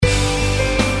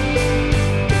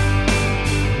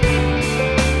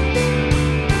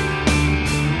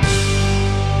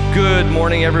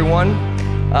morning, everyone.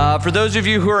 For those of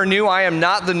you who are new, I am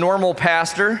not the normal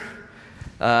pastor.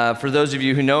 For those of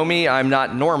you who know me, I'm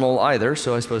not normal either,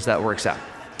 so I suppose that works out.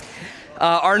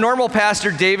 Our normal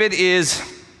pastor, David, is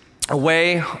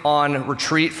away on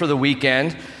retreat for the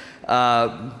weekend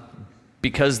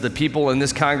because the people in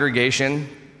this congregation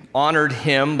honored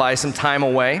him by some time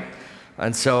away.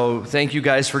 And so thank you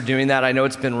guys for doing that. I know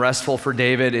it's been restful for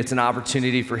David. It's an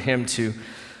opportunity for him to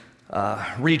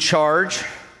recharge.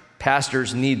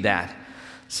 Pastors need that.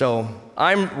 So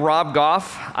I'm Rob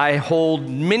Goff. I hold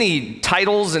many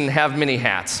titles and have many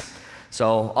hats.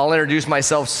 So I'll introduce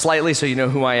myself slightly so you know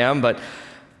who I am. But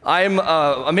I'm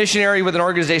a missionary with an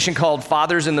organization called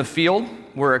Fathers in the Field.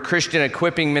 We're a Christian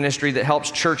equipping ministry that helps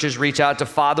churches reach out to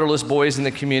fatherless boys in the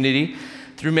community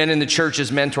through men in the church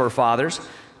as mentor fathers.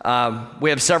 We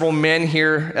have several men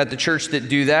here at the church that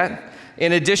do that.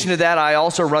 In addition to that, I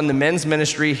also run the men's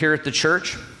ministry here at the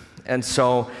church. And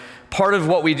so part of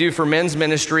what we do for men's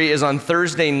ministry is on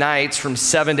Thursday nights from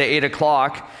 7 to 8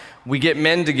 o'clock, we get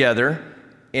men together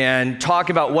and talk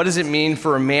about what does it mean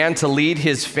for a man to lead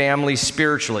his family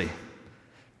spiritually.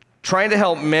 Trying to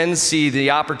help men see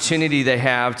the opportunity they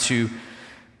have to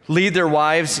lead their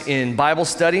wives in Bible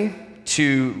study,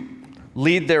 to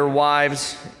lead their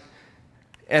wives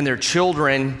and their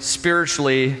children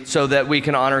spiritually so that we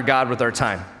can honor God with our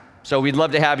time. So we'd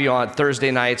love to have you on Thursday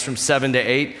nights from 7 to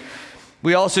 8.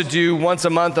 We also do once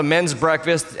a month a men's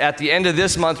breakfast. At the end of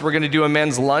this month, we're going to do a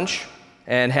men's lunch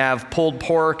and have pulled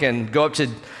pork and go up to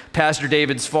Pastor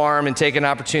David's farm and take an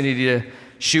opportunity to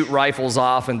shoot rifles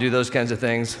off and do those kinds of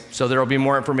things. So there will be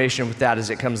more information with that as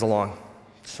it comes along.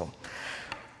 So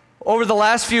over the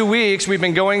last few weeks, we've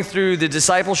been going through the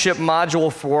discipleship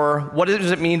module for what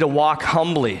does it mean to walk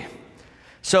humbly.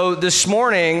 So this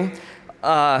morning,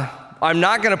 I'm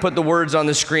not going to put the words on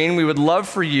the screen. We would love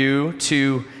for you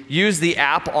to use the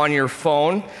app on your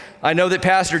phone. I know that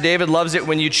Pastor David loves it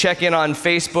when you check in on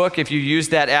Facebook if you use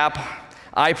that app.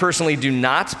 I personally do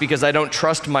not because I don't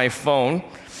trust my phone.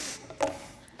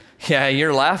 Yeah,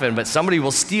 you're laughing, but somebody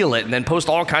will steal it and then post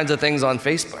all kinds of things on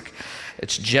Facebook.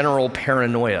 It's general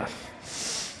paranoia.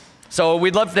 So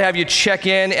we'd love to have you check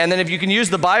in, and then if you can use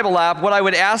the Bible app, what I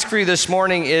would ask for you this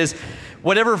morning is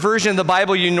whatever version of the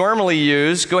Bible you normally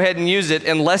use, go ahead and use it,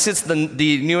 unless it's the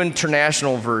New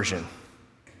International Version.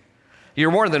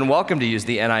 You're more than welcome to use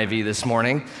the NIV this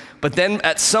morning, but then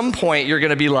at some point you're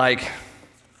going to be like,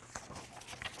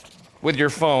 with your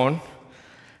phone,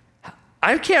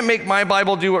 I can't make my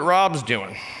Bible do what Rob's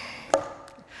doing.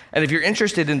 And if you're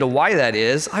interested into why that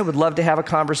is, I would love to have a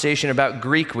conversation about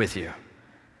Greek with you.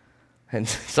 And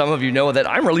some of you know that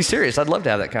I'm really serious. I'd love to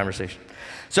have that conversation.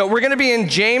 So we're going to be in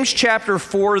James chapter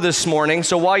 4 this morning.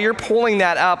 So while you're pulling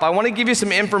that up, I want to give you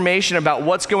some information about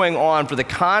what's going on for the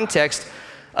context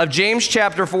of James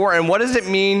chapter 4 and what does it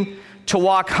mean to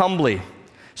walk humbly.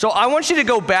 So I want you to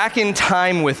go back in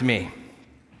time with me,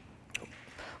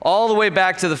 all the way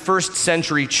back to the first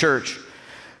century church.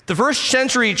 The first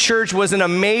century church was an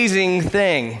amazing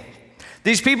thing.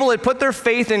 These people had put their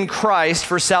faith in Christ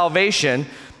for salvation.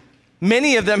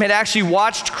 Many of them had actually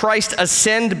watched Christ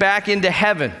ascend back into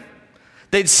heaven.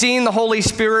 They'd seen the Holy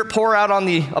Spirit pour out on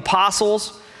the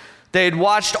apostles. They had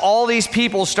watched all these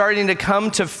people starting to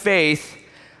come to faith.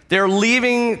 They're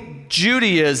leaving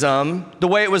Judaism the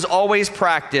way it was always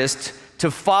practiced to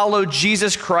follow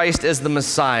Jesus Christ as the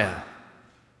Messiah.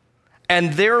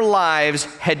 And their lives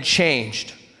had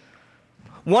changed.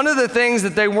 One of the things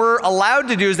that they were allowed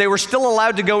to do is they were still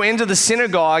allowed to go into the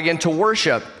synagogue and to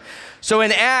worship. So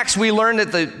in Acts, we learned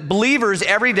that the believers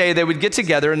every day, they would get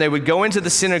together and they would go into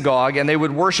the synagogue and they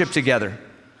would worship together.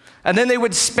 And then they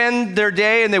would spend their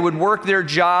day and they would work their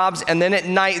jobs, and then at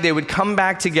night they would come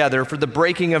back together for the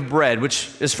breaking of bread, which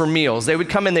is for meals. They would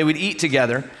come and they would eat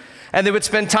together, and they would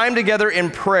spend time together in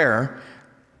prayer,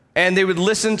 and they would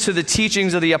listen to the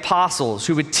teachings of the apostles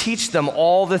who would teach them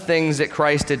all the things that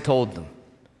Christ had told them.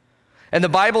 And the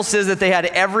Bible says that they had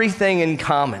everything in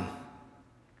common.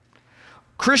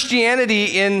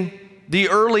 Christianity in the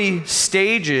early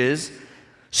stages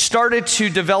started to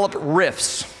develop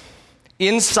rifts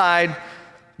inside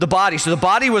the body. So the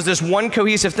body was this one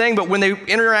cohesive thing, but when they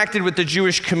interacted with the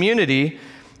Jewish community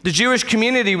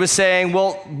was saying,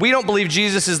 well, we don't believe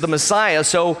Jesus is the Messiah,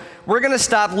 so we're going to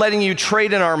stop letting you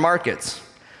trade in our markets.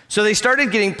 So they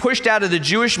started getting pushed out of the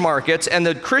Jewish markets, and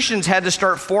the Christians had to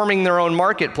start forming their own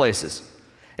marketplaces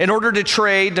in order to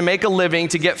trade, to make a living,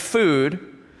 to get food,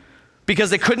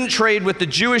 because they couldn't trade with the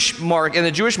Jewish market. In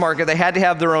the Jewish market, they had to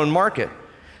have their own market.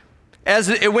 As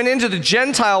it went into the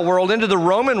Gentile world, into the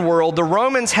Roman world, the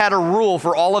Romans had a rule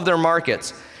for all of their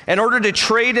markets. In order to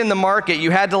trade in the market,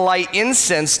 you had to light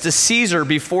incense to Caesar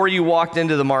before you walked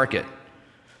into the market.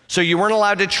 So you weren't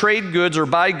allowed to trade goods or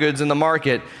buy goods in the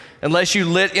market unless you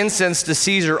lit incense to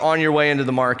Caesar on your way into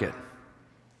the market.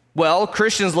 Well,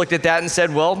 Christians looked at that and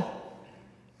said, well,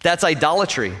 that's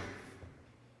idolatry.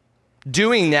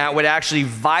 Doing that would actually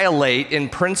violate, in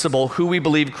principle, who we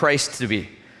believe Christ to be.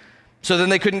 So then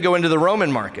they couldn't go into the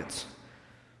Roman markets.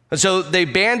 And so they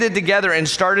banded together and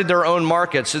started their own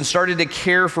markets and started to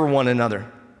care for one another.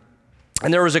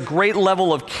 And there was a great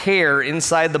level of care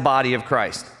inside the body of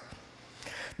Christ.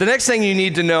 The next thing you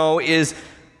need to know is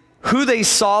who they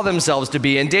saw themselves to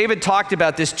be. And David talked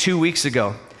about this 2 weeks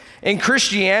ago. In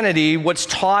Christianity, what's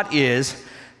taught is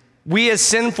we as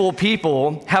sinful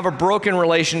people have a broken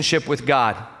relationship with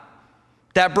God.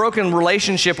 That broken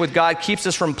relationship with God keeps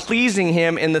us from pleasing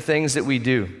Him in the things that we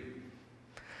do.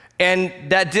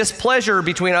 And that displeasure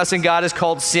between us and God is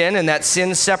called sin, and that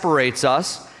sin separates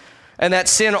us. And that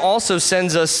sin also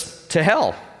sends us to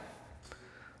hell.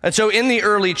 And so in the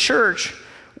early church,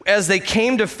 as they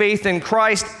came to faith in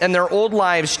Christ and their old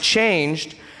lives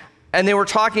changed, and they were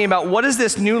talking about what is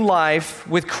this new life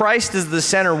with Christ as the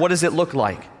center, what does it look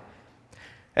like?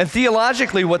 And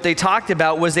theologically, what they talked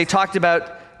about was they talked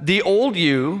about the old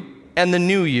you and the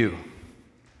new you.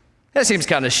 That seems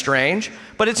kind of strange,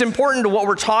 but it's important to what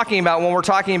we're talking about when we're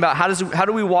talking about how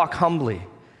do we walk humbly.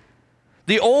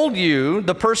 The old you,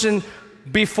 the person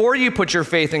before you put your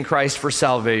faith in Christ for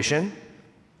salvation,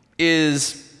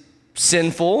 is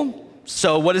sinful.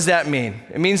 So what does that mean?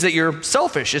 It means that you're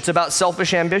selfish. It's about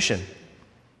selfish ambition.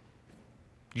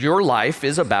 Your life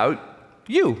is about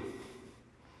you.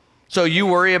 So you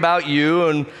worry about you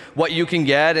and what you can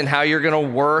get and how you're going to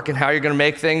work and how you're going to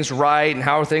make things right and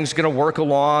how things are going to work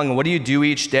along and what do you do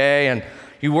each day, and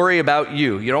you worry about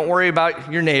you. You don't worry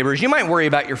about your neighbors. You might worry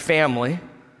about your family,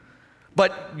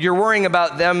 but you're worrying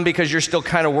about them because you're still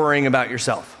kind of worrying about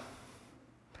yourself.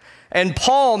 And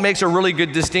Paul makes a really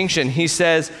good distinction. He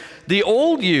says, the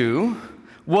old you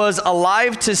was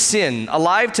alive to sin,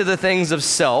 alive to the things of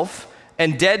self,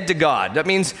 and dead to God. That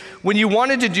means when you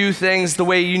wanted to do things the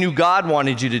way you knew God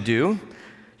wanted you to do,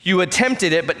 you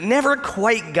attempted it, but never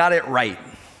quite got it right.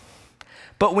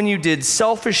 But when you did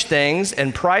selfish things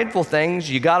and prideful things,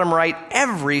 you got them right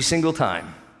every single time.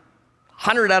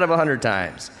 100 out of 100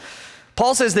 times.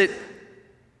 Paul says that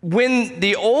when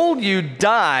the old you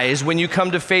dies when you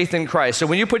come to faith in Christ, so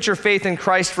when you put your faith in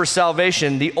Christ for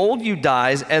salvation, the old you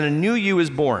dies and a new you is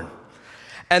born.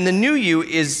 And the new you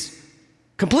is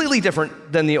completely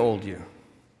different than the old you.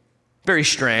 Very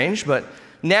strange, but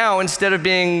now instead of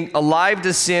being alive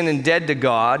to sin and dead to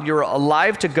God, you're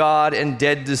alive to God and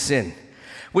dead to sin.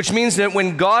 Which means that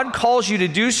when God calls you to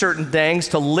do certain things,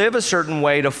 to live a certain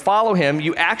way, to follow Him,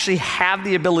 you actually have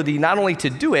the ability not only to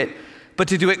do it, but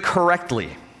to do it correctly.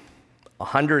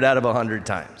 100 out of 100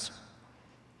 times.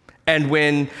 And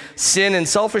when sin and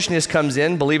selfishness comes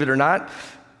in, believe it or not,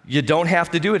 you don't have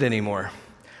to do it anymore.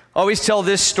 I always tell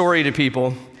this story to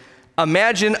people.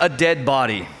 Imagine a dead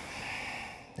body.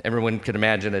 Everyone could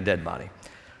imagine a dead body.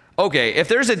 Okay, if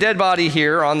there's a dead body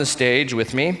here on the stage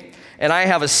with me, and I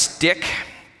have a stick,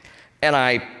 and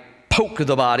I poke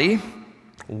the body,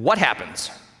 what happens?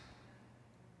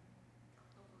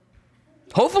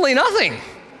 Hopefully nothing.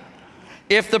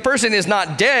 If the person is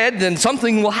not dead, then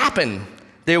something will happen.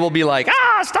 They will be like,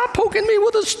 stop poking me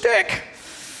with a stick.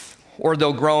 Or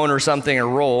they'll groan or something or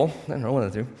roll. I don't know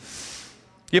what to do.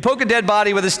 You poke a dead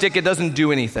body with a stick, it doesn't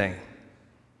do anything.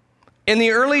 In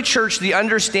the early church, the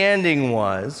understanding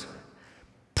was,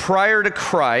 prior to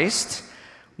Christ,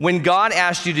 when God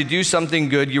asked you to do something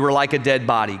good, you were like a dead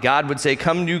body. God would say,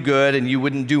 come do good, and you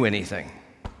wouldn't do anything.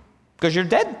 Because you're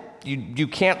dead. You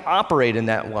can't operate in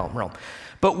that realm.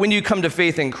 But when you come to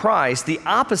faith in Christ, the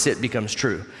opposite becomes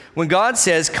true. When God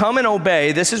says, come and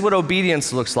obey, this is what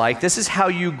obedience looks like. This is how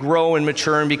you grow and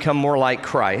mature and become more like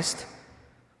Christ.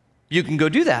 You can go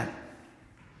do that.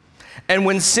 And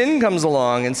when sin comes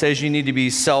along and says you need to be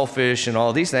selfish and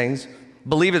all these things,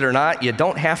 believe it or not, you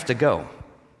don't have to go.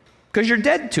 Because you're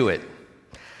dead to it.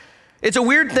 It's a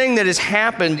weird thing that has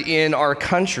happened in our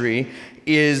country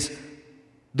is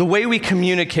the way we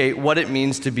communicate what it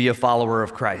means to be a follower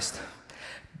of Christ.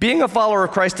 Being a follower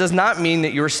of Christ does not mean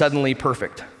that you're suddenly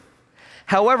perfect.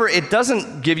 However, it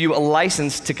doesn't give you a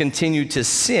license to continue to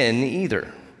sin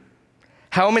either.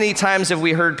 How many times have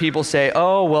we heard people say,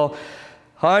 oh, well,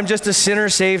 I'm just a sinner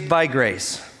saved by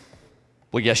grace?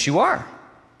 Well, yes, you are.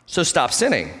 So stop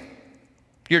sinning.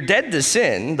 You're dead to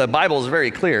sin. The Bible is very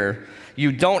clear.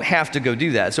 You don't have to go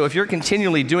do that. So if you're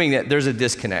continually doing that, there's a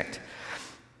disconnect.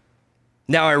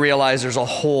 Now I realize there's a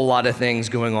whole lot of things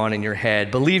going on in your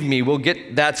head. Believe me,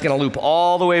 that's going to loop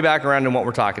all the way back around to what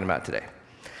we're talking about today.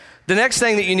 The next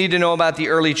thing that you need to know about the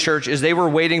early church is they were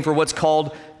waiting for what's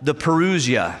called the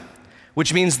parousia,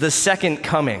 which means the second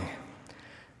coming.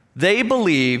 They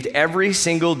believed every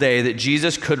single day that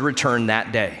Jesus could return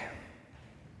that day.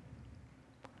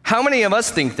 How many of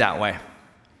us think that way?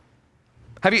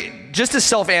 Just to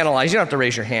self-analyze, you don't have to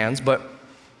raise your hands, but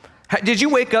did you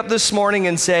wake up this morning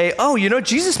and say, oh,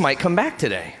 Jesus might come back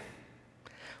today?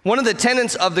 One of the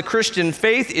tenets of the Christian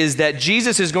faith is that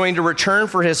Jesus is going to return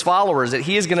for his followers, that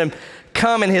he is going to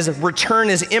come and his return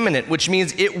is imminent, which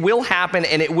means it will happen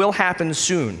and it will happen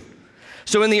soon.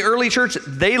 So in the early church,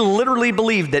 they literally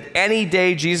believed that any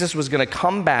day Jesus was going to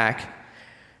come back,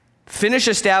 finish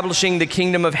establishing the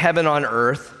kingdom of heaven on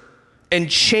earth, and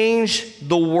change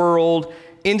the world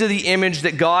into the image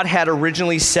that God had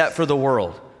originally set for the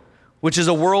world, which is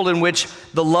a world in which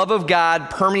the love of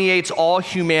God permeates all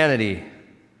humanity,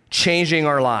 changing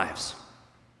our lives.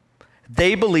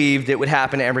 They believed it would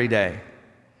happen every day.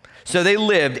 So they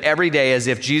lived every day as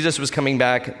if Jesus was coming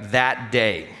back that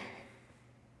day.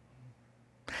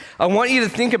 I want you to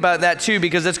think about that too,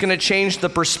 because it's going to change the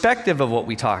perspective of what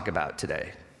we talk about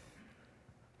today.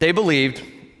 They believed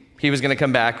he was going to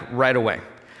come back right away.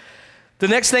 The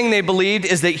next thing they believed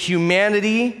is that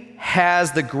humanity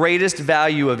has the greatest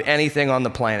value of anything on the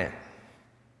planet.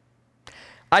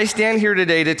 I stand here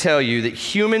today to tell you that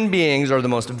human beings are the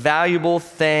most valuable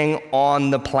thing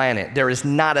on the planet. There is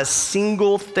not a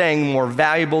single thing more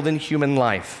valuable than human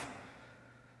life.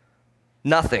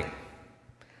 Nothing.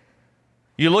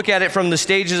 You look at it from the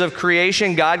stages of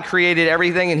creation. God created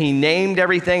everything and he named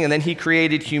everything, and then he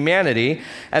created humanity,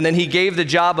 and then he gave the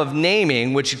job of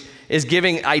naming, which is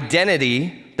giving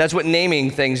identity. That's what naming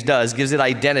things does, gives it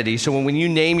identity. So when you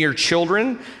name your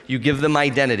children, you give them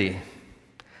identity.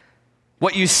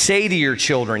 What you say to your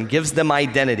children gives them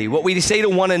identity. What we say to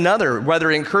one another,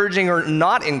 whether encouraging or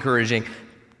not encouraging,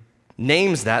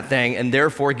 names that thing and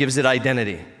therefore gives it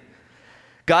identity.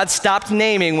 God stopped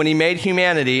naming when he made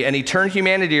humanity, and he turned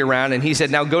humanity around and he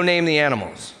said, now go name the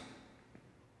animals.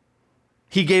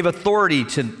 He gave authority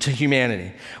to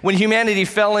humanity. When humanity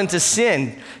fell into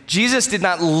sin, Jesus did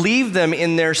not leave them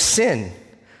in their sin.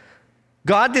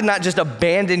 God did not just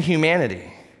abandon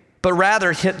humanity, but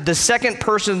rather the second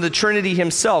person of the Trinity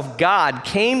himself, God,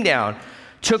 came down,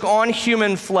 took on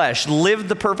human flesh, lived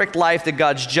the perfect life that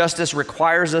God's justice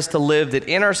requires us to live, that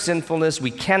in our sinfulness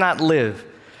we cannot live,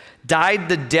 died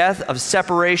the death of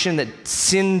separation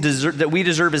that we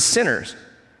deserve as sinners,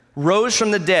 rose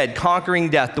from the dead, conquering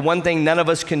death, the one thing none of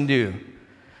us can do,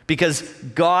 because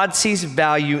God sees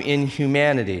value in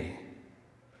humanity.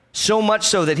 So much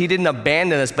so that he didn't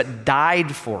abandon us, but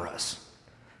died for us.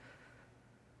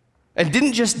 And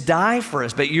didn't just die for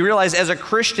us, but you realize as a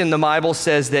Christian, the Bible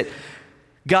says that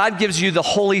God gives you the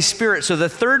Holy Spirit. So the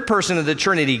third person of the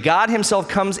Trinity, God himself,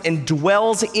 comes and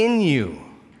dwells in you.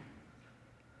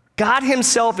 God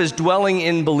himself is dwelling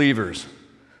in believers.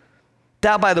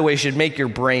 That, by the way, should make your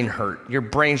brain hurt. Your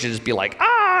brain should just be like,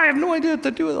 I have no idea what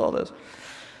to do with all this.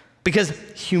 Because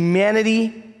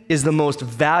humanity is the most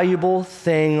valuable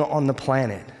thing on the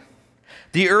planet.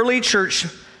 The early church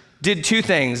did two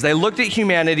things. They looked at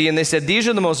humanity and they said, these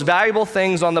are the most valuable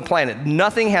things on the planet.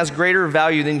 Nothing has greater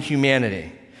value than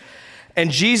humanity.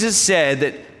 And Jesus said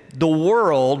that the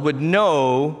world would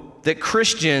know that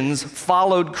Christians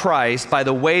followed Christ by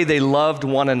the way they loved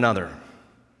one another.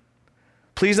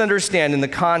 Please understand in the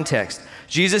context,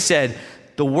 Jesus said,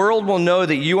 the world will know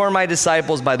that you are my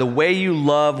disciples by the way you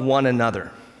love one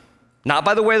another. Not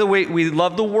by the way we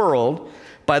love the world,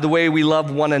 by the way we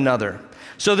love one another.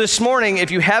 So this morning, if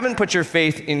you haven't put your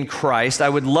faith in Christ, I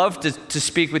would love to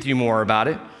speak with you more about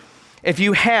it. If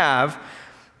you have,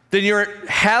 then you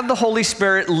have the Holy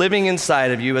Spirit living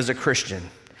inside of you as a Christian.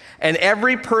 And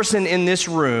every person in this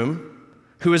room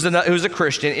who is a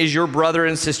Christian is your brother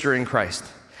and sister in Christ.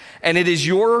 And it is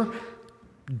your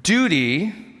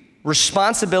duty,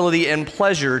 responsibility, and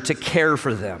pleasure to care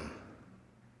for them.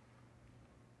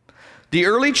 The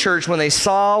early church, when they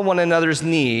saw one another's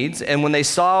needs and when they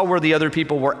saw where the other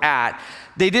people were at,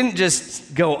 they didn't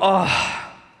just go,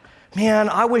 oh, man,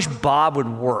 I wish Bob would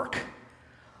work.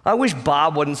 I wish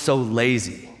Bob wasn't so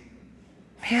lazy.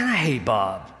 Man, I hate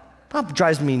Bob. Bob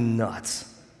drives me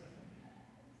nuts.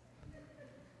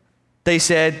 They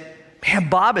said, man,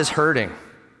 Bob is hurting.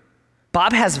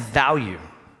 Bob has value.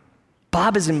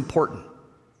 Bob is important.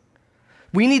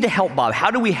 We need to help Bob.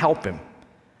 How do we help him?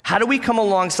 How do we come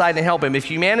alongside and help him? If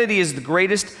humanity is the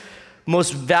greatest,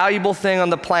 most valuable thing on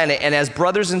the planet, and as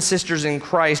brothers and sisters in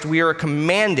Christ, we are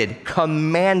commanded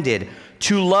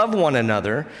to love one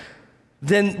another,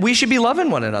 then we should be loving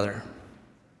one another.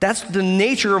 That's the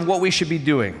nature of what we should be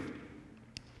doing.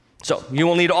 So you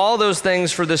will need all those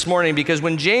things for this morning, because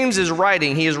when James is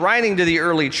writing, he is writing to the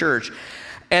early church.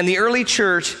 And the early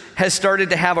church has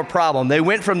started to have a problem. They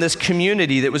went from this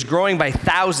community that was growing by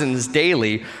thousands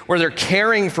daily, where they're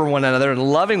caring for one another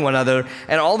and loving one another,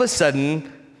 and all of a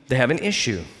sudden, they have an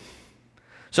issue.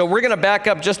 So we're going to back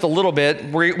up just a little bit.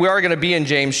 We are going to be in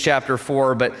James chapter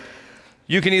 4, but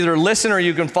you can either listen or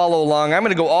you can follow along. I'm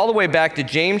going to go all the way back to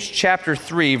James chapter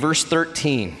 3, verse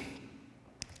 13.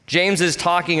 James is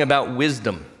talking about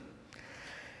wisdom.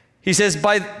 He says,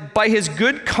 by his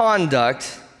good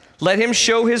conduct, let him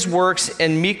show his works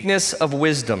and meekness of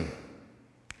wisdom.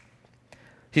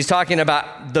 He's talking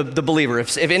about the believer.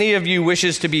 If any of you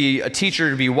wishes to be a teacher,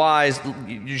 to be wise,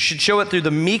 you should show it through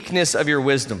the meekness of your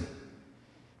wisdom.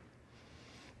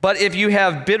 But if you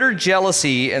have bitter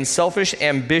jealousy and selfish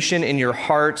ambition in your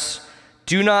hearts,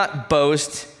 do not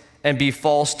boast and be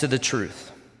false to the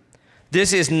truth.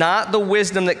 This is not the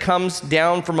wisdom that comes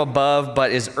down from above,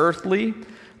 but is earthly,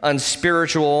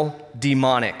 unspiritual,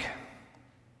 demonic.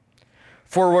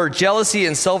 For where jealousy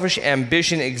and selfish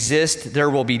ambition exist, there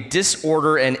will be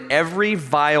disorder and every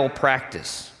vile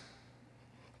practice.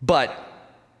 But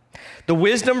the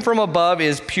wisdom from above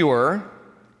is pure,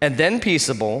 and then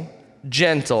peaceable,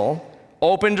 gentle,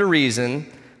 open to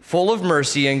reason, full of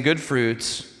mercy and good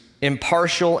fruits,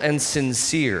 impartial and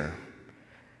sincere.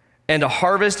 And a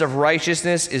harvest of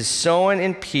righteousness is sown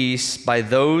in peace by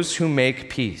those who make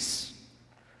peace.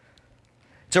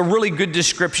 It's a really good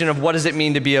description of what does it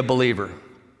mean to be a believer.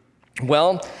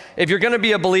 Well, if you're going to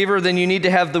be a believer, then you need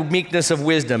to have the meekness of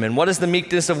wisdom. And what does the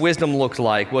meekness of wisdom look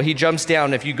like? Well, he jumps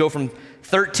down. If you go from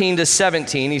 13 to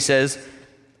 17, he says,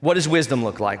 what does wisdom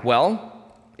look like? Well,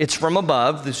 it's from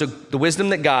above. So the wisdom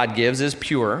that God gives is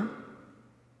pure,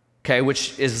 okay,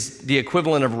 which is the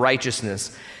equivalent of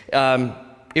righteousness.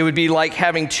 It would be like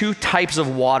having two types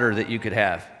of water that you could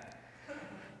have.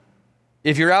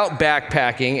 If you're out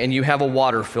backpacking and you have a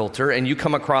water filter and you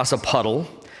come across a puddle,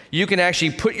 you can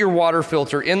actually put your water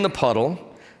filter in the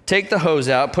puddle, take the hose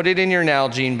out, put it in your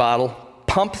Nalgene bottle,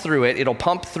 pump through it. It'll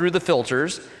pump through the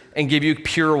filters and give you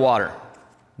pure water,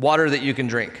 water that you can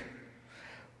drink,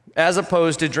 as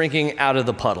opposed to drinking out of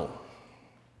the puddle.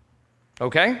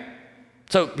 Okay?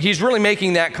 So he's really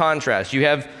making that contrast. You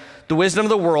have the wisdom of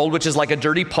the world, which is like a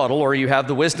dirty puddle, or you have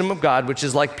the wisdom of God, which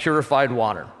is like purified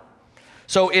water.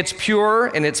 So it's pure,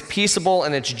 and it's peaceable,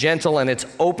 and it's gentle, and it's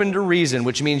open to reason,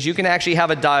 which means you can actually have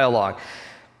a dialogue.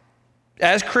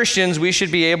 As Christians, we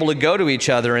should be able to go to each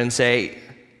other and say,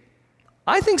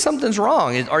 I think something's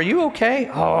wrong. Are you okay?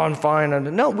 Oh, I'm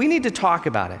fine. No, we need to talk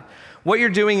about it. What you're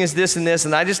doing is this and this,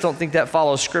 and I just don't think that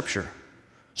follows Scripture.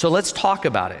 So let's talk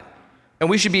about it. And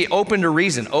we should be open to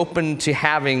reason, open to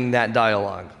having that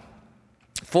dialogue.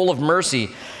 Full of mercy,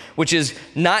 which is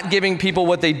not giving people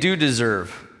what they do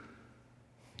deserve.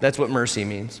 That's what mercy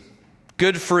means.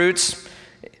 Good fruits,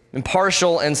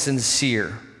 impartial and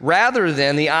sincere, rather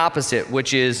than the opposite,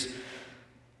 which is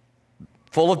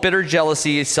full of bitter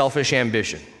jealousy, selfish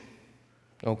ambition.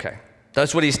 Okay,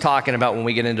 that's what he's talking about when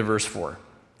we get into verse 4.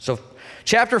 So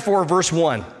chapter 4, verse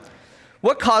 1.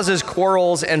 What causes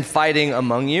quarrels and fighting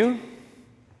among you?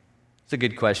 It's a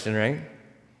good question, right?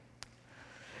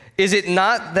 Is it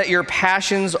not that your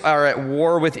passions are at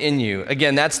war within you?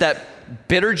 Again, that's that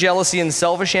bitter jealousy and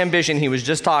selfish ambition he was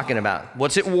just talking about.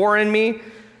 What's at war in me?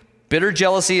 Bitter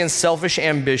jealousy and selfish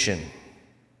ambition.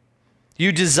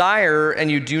 You desire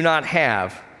and you do not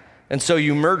have, and so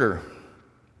you murder.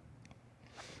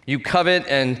 You covet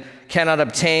and cannot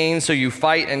obtain, so you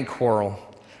fight and quarrel.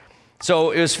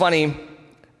 So it was funny.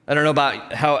 I don't know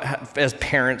about how, as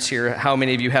parents here, how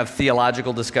many of you have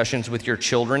theological discussions with your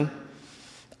children?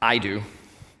 I do.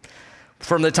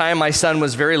 From the time my son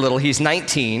was very little, he's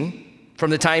 19,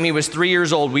 from the time he was 3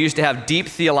 years old, we used to have deep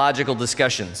theological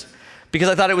discussions because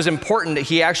I thought it was important that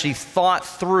he actually thought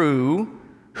through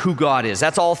who God is.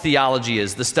 That's all theology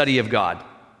is, the study of God.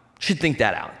 Should think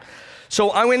that out.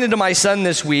 So I went into my son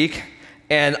this week,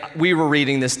 and we were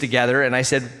reading this together, and I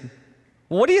said,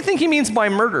 what do you think he means by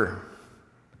murder?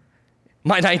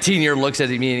 My 19-year-old looks at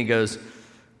me and he goes,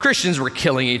 Christians were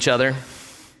killing each other.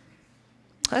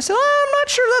 I said, I'm not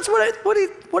sure that's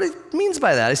what he means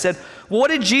by that. I said, well,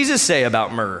 what did Jesus say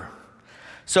about murder?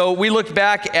 So we looked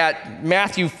back at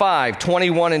Matthew 5,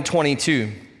 21 and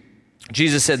 22.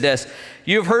 Jesus said this,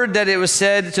 you have heard that it was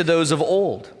said to those of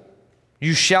old,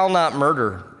 you shall not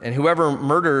murder, and whoever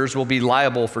murders will be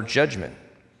liable for judgment.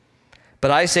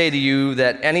 But I say to you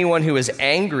that anyone who is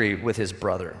angry with his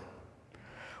brother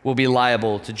will be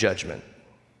liable to judgment.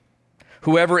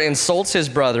 Whoever insults his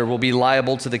brother will be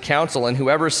liable to the council, and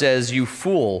whoever says, you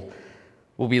fool,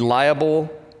 will be liable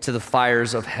to the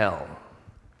fires of hell.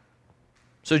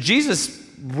 So Jesus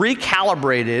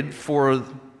recalibrated for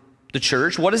the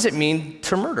church. What does it mean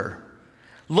to murder?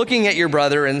 Looking at your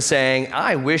brother and saying,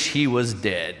 I wish he was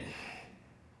dead,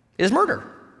 is murder.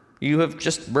 You have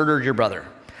just murdered your brother.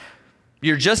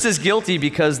 You're just as guilty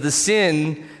because the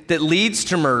sin that leads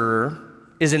to murder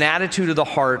is an attitude of the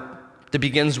heart that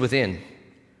begins within.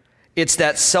 It's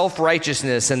that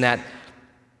self-righteousness and that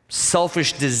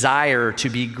selfish desire to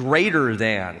be greater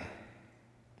than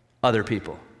other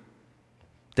people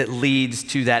that leads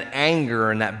to that anger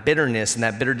and that bitterness and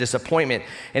that bitter disappointment.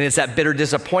 And it's that bitter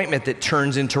disappointment that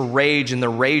turns into rage, and the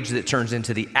rage that turns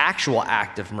into the actual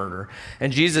act of murder.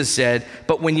 And Jesus said,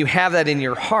 but when you have that in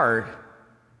your heart,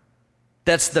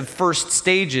 that's the first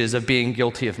stages of being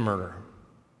guilty of murder.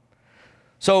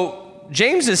 So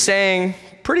James is saying,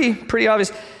 pretty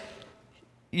obvious,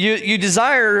 you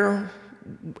desire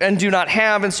and do not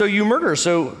have, and so you murder.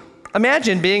 So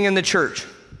imagine being in the church,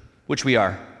 which we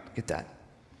are. Get that.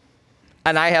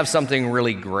 And I have something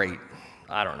really great.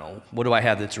 I don't know. What do I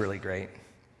have that's really great?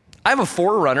 I have a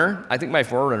 4Runner. I think my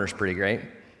 4Runner is pretty great.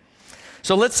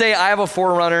 So let's say I have a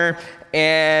 4Runner,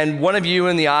 and one of you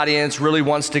in the audience really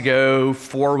wants to go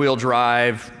 4-wheel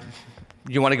drive.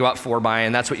 You want to go out 4x,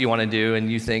 and that's what you want to do,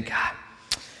 and you think,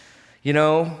 you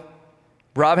know,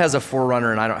 Rob has a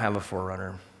 4Runner, and I don't have a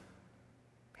 4Runner.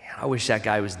 Man, I wish that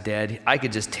guy was dead. I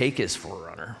could just take his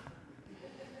 4Runner.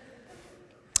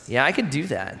 Yeah, I could do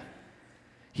that.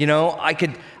 You know, I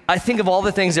think of all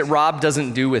the things that Rob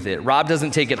doesn't do with it. Rob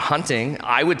doesn't take it hunting.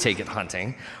 I would take it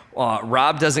hunting.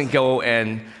 Rob doesn't go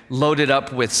and load it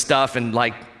up with stuff and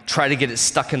like try to get it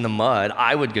stuck in the mud.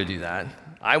 I would go do that.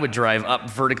 I would drive up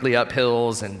vertically up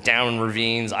hills and down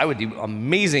ravines. I would do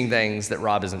amazing things that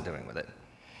Rob isn't doing with it.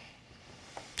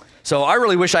 So I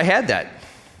really wish I had that.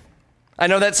 I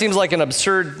know that seems like an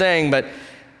absurd thing, but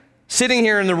sitting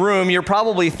here in the room, you're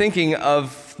probably thinking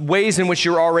of ways in which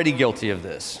you're already guilty of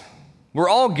this. We're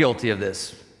all guilty of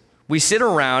this. We sit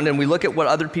around and we look at what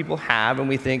other people have and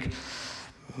we think,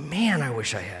 man, I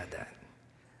wish I had that.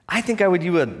 I think I would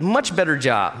do a much better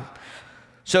job.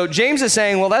 So James is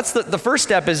saying, well, that's the first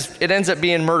step is it ends up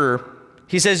being murder.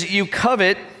 He says, you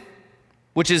covet,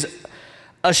 which is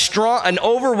an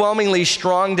overwhelmingly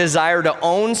strong desire to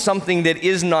own something that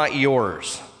is not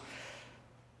yours.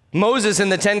 Moses in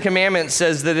the Ten Commandments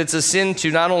says that it's a sin to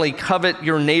not only covet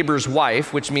your neighbor's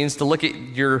wife, which means to look at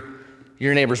your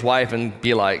neighbor's wife and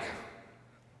be like,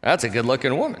 that's a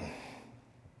good-looking woman.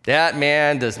 That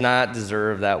man does not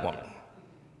deserve that woman.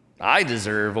 I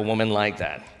deserve a woman like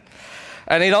that.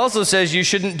 And it also says you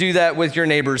shouldn't do that with your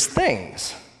neighbor's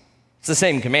things. It's the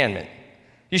same commandment.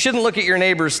 You shouldn't look at your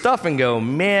neighbor's stuff and go,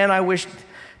 man,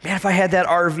 if I had that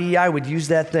RV, I would use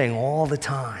that thing all the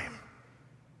time.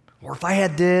 Or if I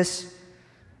had this.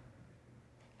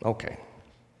 Okay.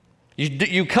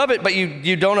 You covet, but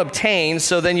you don't obtain,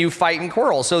 so then you fight and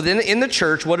quarrel. So then in the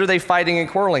church, what are they fighting and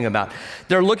quarreling about?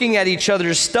 They're looking at each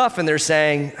other's stuff and they're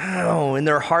saying, oh, in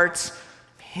their hearts,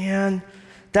 man,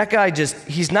 that guy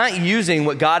he's not using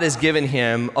what God has given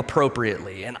him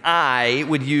appropriately, and I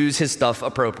would use his stuff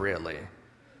appropriately.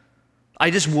 I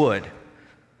just would.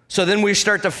 So then we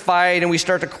start to fight and we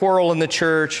start to quarrel in the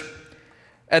church.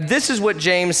 And this is what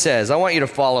James says. I want you to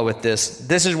follow with this.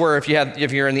 This is where if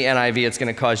you're in the NIV, it's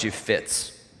going to cause you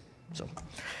fits. So,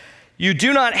 you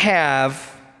do not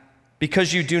have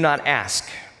because you do not ask.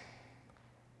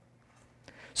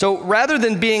 So rather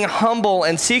than being humble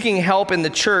and seeking help in the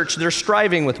church, they're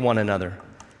striving with one another.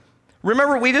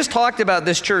 Remember, we just talked about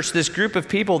this church, this group of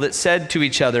people that said to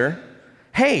each other,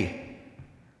 hey,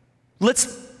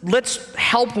 let's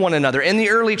help one another. In the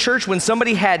early church, when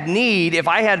somebody had need, if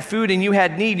I had food and you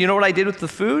had need, you know what I did with the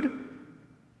food?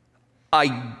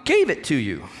 I gave it to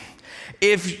you.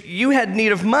 If you had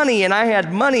need of money and I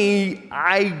had money,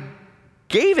 I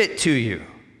gave it to you.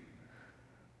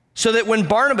 So that when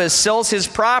Barnabas sells his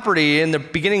property in the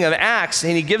beginning of Acts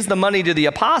and he gives the money to the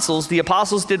apostles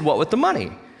did what with the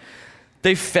money?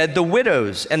 They fed the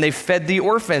widows, and they fed the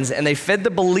orphans, and they fed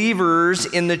the believers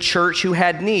in the church who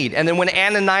had need. And then when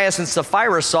Ananias and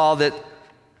Sapphira saw that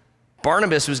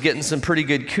Barnabas was getting some pretty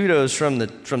good kudos from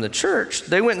the church,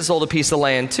 they went and sold a piece of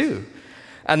land too.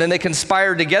 And then they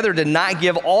conspired together to not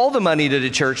give all the money to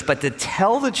the church, but to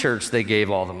tell the church they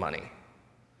gave all the money.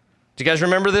 Do you guys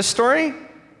remember this story?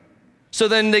 So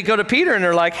then they go to Peter and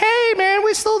they're like, hey man,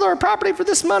 we sold our property for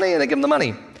this money, and they give him the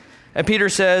money. And Peter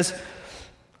says,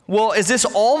 well, is this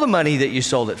all the money that you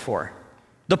sold it for?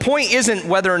 The point isn't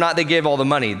whether or not they gave all the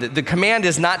money. The command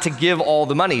is not to give all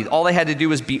the money. All they had to do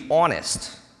was be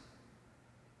honest.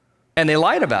 And they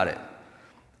lied about it.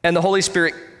 And the Holy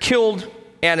Spirit killed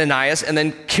Ananias and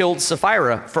then killed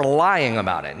Sapphira for lying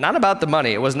about it. Not about the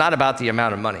money. It was not about the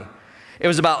amount of money. It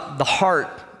was about the heart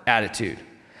attitude.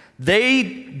 They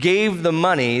gave the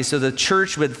money so the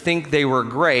church would think they were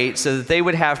great, so that they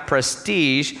would have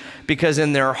prestige, because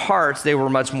in their hearts they were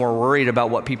much more worried about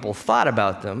what people thought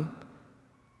about them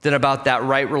than about that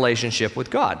right relationship with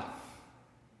God.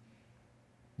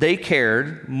 They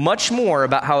cared much more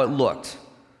about how it looked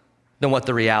than what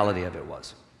the reality of it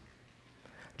was.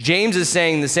 James is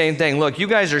saying the same thing. Look, you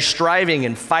guys are striving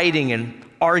and fighting and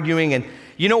arguing, and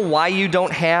you know why you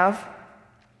don't have?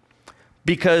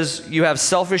 Because you have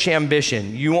selfish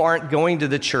ambition. You aren't going to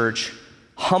the church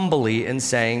humbly and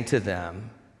saying to them,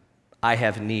 I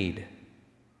have need.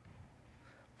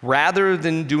 Rather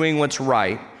than doing what's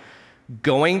right,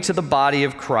 going to the body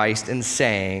of Christ and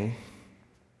saying,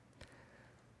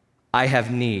 I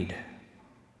have need.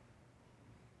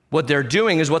 What they're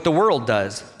doing is what the world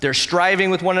does. They're striving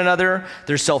with one another,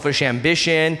 there's selfish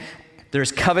ambition,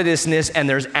 there's covetousness, and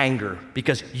there's anger.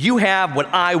 Because you have what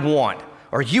I want,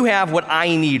 or you have what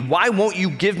I need. Why won't you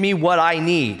give me what I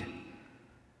need?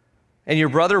 And your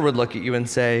brother would look at you and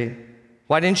say,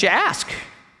 why didn't you ask?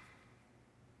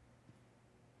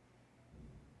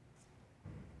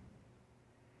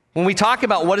 When we talk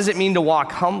about what does it mean to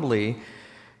walk humbly,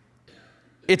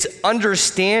 it's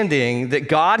understanding that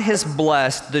God has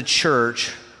blessed the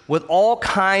church with all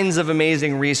kinds of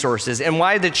amazing resources. And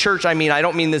why the church, I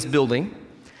don't mean this building.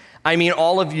 I mean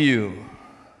all of you.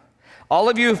 All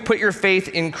of you who've put your faith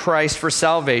in Christ for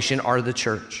salvation are the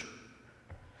church.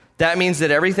 That means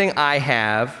that everything I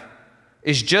have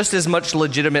is just as much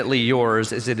legitimately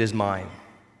yours as it is mine.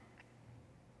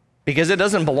 Because it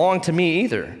doesn't belong to me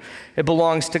either. It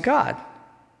belongs to God.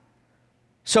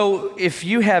 So if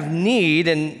you have need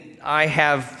and I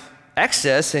have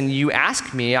excess and you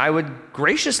ask me, I would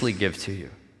graciously give to you.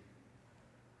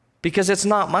 Because it's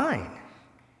not mine.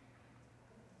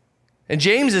 And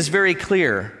James is very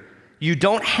clear. You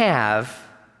don't have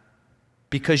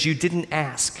because you didn't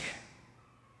ask.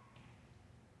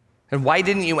 And why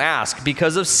didn't you ask?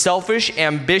 Because of selfish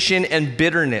ambition and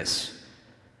bitterness.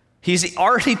 He's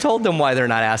already told them why they're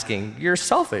not asking. You're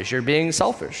selfish. You're being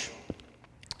selfish.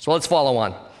 So let's follow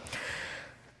on.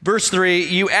 Verse 3,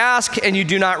 you ask and you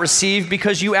do not receive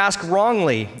because you ask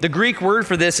wrongly. The Greek word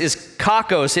for this is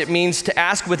kakos. It means to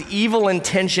ask with evil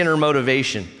intention or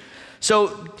motivation.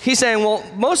 So he's saying, well,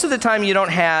 most of the time you don't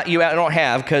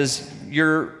have because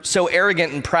you're so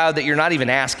arrogant and proud that you're not even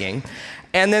asking.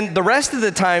 And then the rest of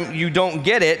the time you don't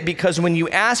get it because when you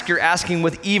ask, you're asking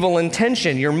with evil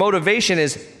intention. Your motivation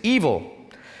is evil.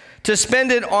 To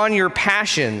spend it on your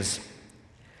passions.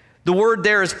 The word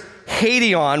there is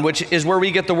hadeon, which is where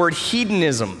we get the word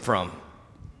hedonism from.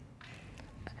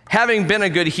 Having been a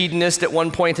good hedonist at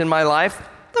one point in my life,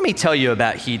 let me tell you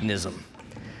about hedonism.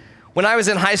 When I was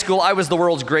in high school, I was the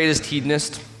world's greatest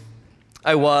hedonist.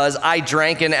 I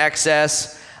drank in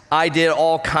excess. I did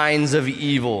all kinds of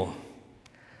evil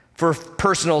for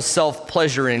personal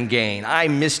self-pleasure and gain. I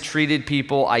mistreated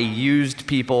people. I used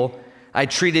people. I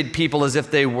treated people as if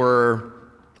they were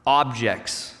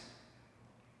objects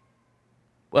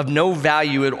of no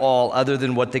value at all other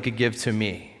than what they could give to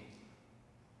me.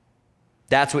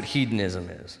 That's what hedonism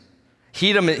is.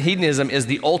 Hedonism is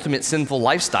the ultimate sinful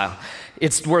lifestyle.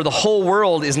 It's where the whole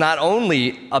world is not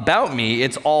only about me,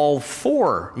 it's all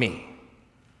for me.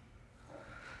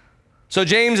 So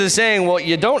James is saying, well,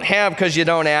 you don't have because you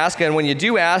don't ask, and when you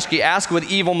do ask, you ask with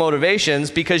evil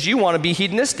motivations because you want to be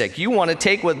hedonistic. You want to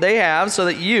take what they have so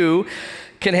that you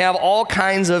can have all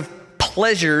kinds of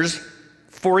pleasures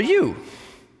for you.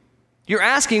 You're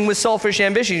asking with selfish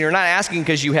ambition. You're not asking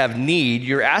because you have need.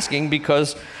 You're asking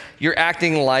because you're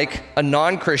acting like a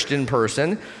non-Christian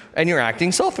person and you're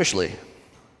acting selfishly.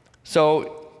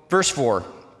 So, verse 4,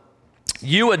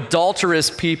 you adulterous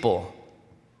people.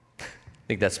 I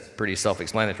think that's pretty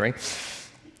self-explanatory.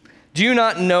 Do you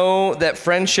not know that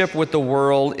friendship with the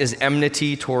world is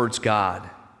enmity towards God?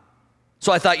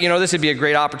 So I thought, this would be a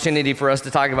great opportunity for us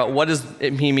to talk about what does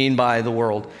he mean by the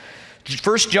world.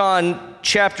 1 John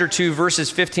chapter 2,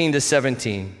 verses 15 to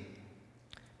 17.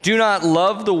 Do not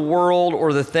love the world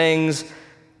or the things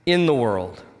in the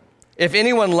world. If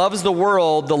anyone loves the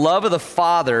world, the love of the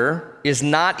Father is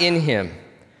not in him.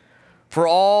 For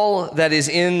all that is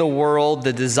in the world,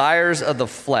 the desires of the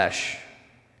flesh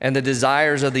and the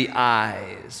desires of the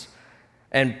eyes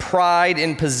and pride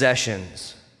in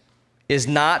possessions is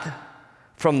not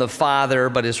from the Father,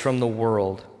 but is from the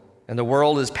world. And the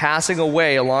world is passing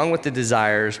away along with the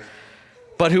desires,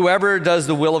 but whoever does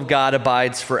the will of God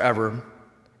abides forever.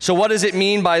 So what does it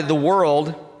mean by the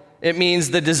world? It means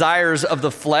the desires of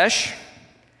the flesh,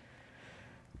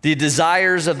 the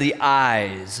desires of the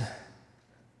eyes,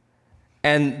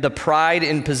 and the pride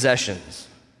in possessions.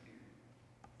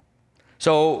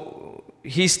 So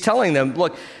he's telling them,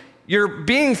 look, you're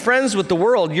being friends with the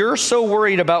world. You're so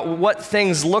worried about what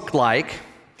things look like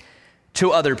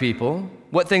to other people,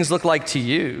 what things look like to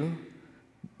you,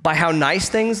 by how nice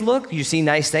things look. You see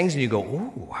nice things and you go,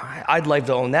 ooh, I'd like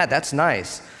to own that. That's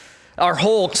nice. Our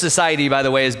whole society, by the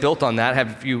way, is built on that.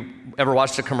 Have you ever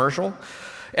watched a commercial?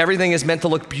 Everything is meant to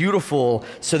look beautiful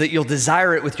so that you'll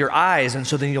desire it with your eyes, and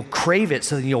so then you'll crave it,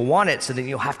 so then you'll want it, so then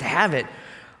you'll have to have it,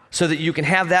 so that you can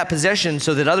have that possession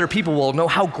so that other people will know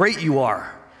how great you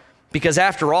are. Because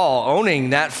after all,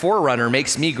 owning that 4Runner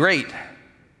makes me great.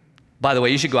 By the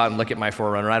way, you should go out and look at my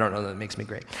 4Runner. I don't know that it makes me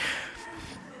great.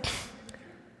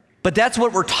 But that's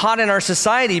what we're taught in our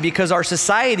society, because our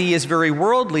society is very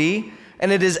worldly,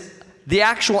 and it is the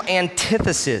actual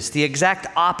antithesis, the exact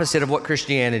opposite of what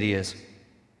Christianity is.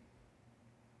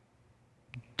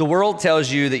 The world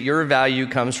tells you that your value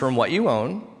comes from what you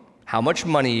own, how much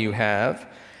money you have,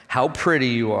 how pretty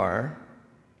you are,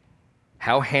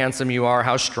 how handsome you are,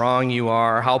 how strong you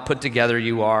are, how put together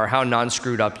you are, how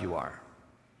non-screwed up you are.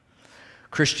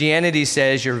 Christianity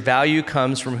says your value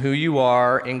comes from who you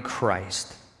are in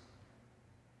Christ.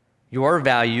 Your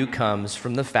value comes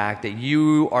from the fact that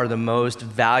you are the most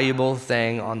valuable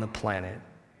thing on the planet.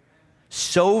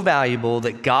 So valuable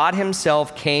that God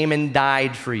himself came and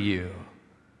died for you,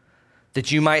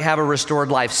 that you might have a restored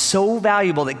life. So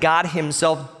valuable that God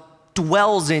himself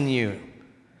dwells in you.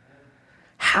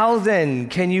 How then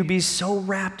can you be so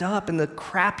wrapped up in the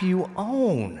crap you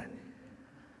own?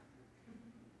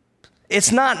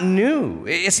 It's not new.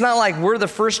 It's not like we're the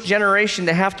first generation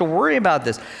to have to worry about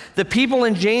this. The people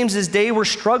in James's day were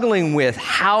struggling with,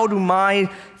 how do my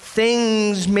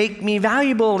things make me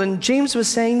valuable? And James was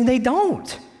saying they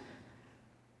don't.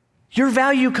 Your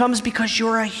value comes because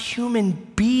you're a human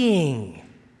being.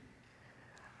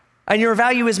 And your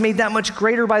value is made that much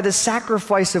greater by the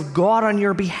sacrifice of God on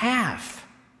your behalf.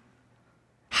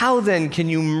 How then can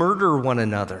you murder one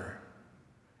another?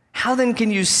 How then can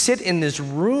you sit in this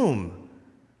room,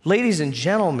 ladies and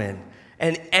gentlemen,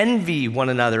 and envy one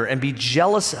another and be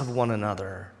jealous of one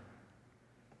another?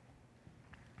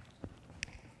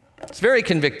 It's very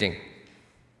convicting.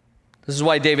 This is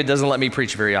why David doesn't let me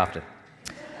preach very often.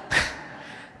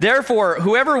 Therefore,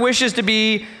 whoever wishes to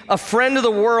be a friend of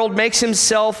the world makes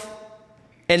himself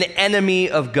an enemy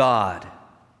of God.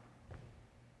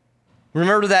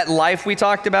 Remember that life we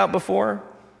talked about before?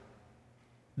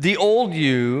 The old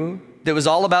you that was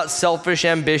all about selfish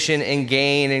ambition and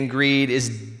gain and greed is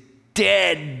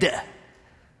dead.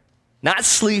 Not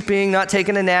sleeping, not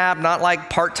taking a nap, not like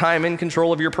part-time in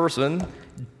control of your person.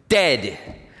 Dead.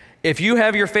 If you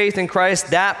have your faith in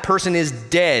Christ, that person is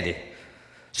dead.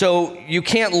 So you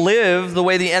can't live the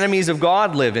way the enemies of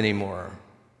God live anymore.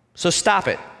 So stop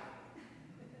it.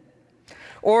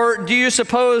 Or do you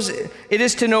suppose it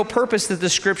is to no purpose that the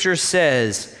scripture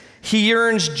says, he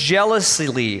yearns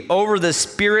jealously over the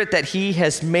Spirit that he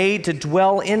has made to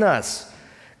dwell in us?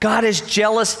 God is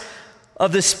jealous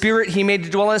of the Spirit he made to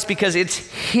dwell in us because it's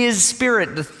his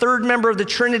Spirit. The third member of the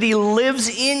Trinity lives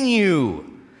in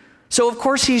you. So of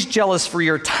course he's jealous for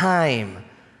your time.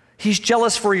 He's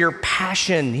jealous for your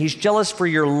passion. He's jealous for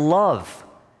your love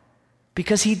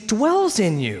because he dwells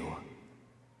in you.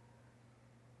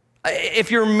 If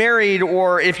you're married,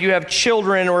 or if you have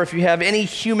children, or if you have any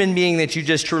human being that you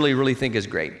just truly, really think is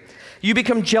great, you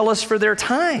become jealous for their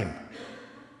time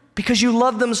because you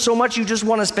love them so much you just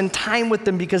want to spend time with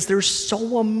them because they're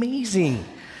so amazing.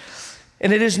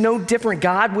 And it is no different.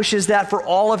 God wishes that for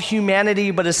all of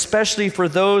humanity, but especially for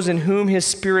those in whom his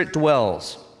Spirit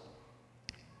dwells.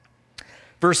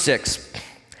 Verse 6,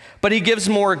 but he gives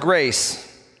more grace.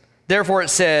 Therefore it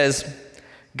says,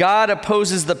 God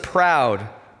opposes the proud,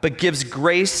 but gives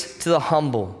grace to the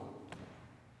humble.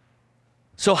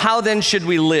 So how then should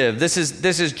we live? This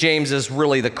is James's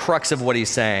really the crux of what he's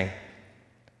saying.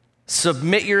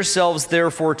 Submit yourselves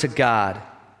therefore to God.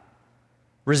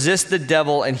 Resist the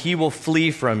devil and he will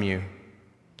flee from you.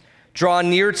 Draw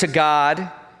near to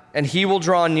God and he will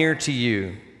draw near to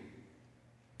you.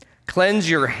 Cleanse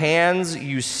your hands,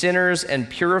 you sinners, and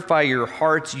purify your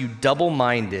hearts, you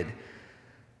double-minded.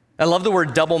 I love the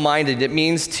word double-minded. It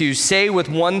means to say with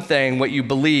one thing what you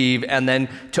believe and then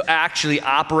to actually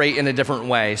operate in a different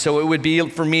way. So it would be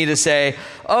for me to say,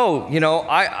 oh, you know,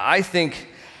 I think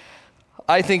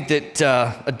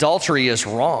that adultery is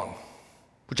wrong,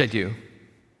 which I do,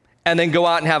 and then go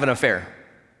out and have an affair.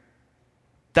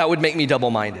 That would make me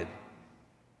double-minded.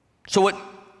 So what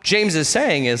James is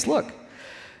saying is, look,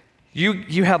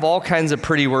 You have all kinds of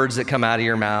pretty words that come out of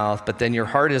your mouth, but then your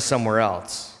heart is somewhere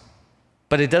else.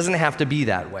 But it doesn't have to be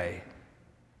that way.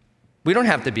 We don't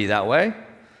have to be that way.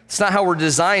 It's not how we're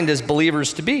designed as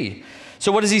believers to be.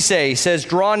 So what does he say? He says,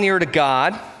 draw near to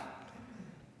God.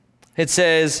 It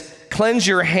says, cleanse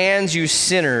your hands, you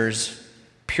sinners.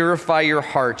 Purify your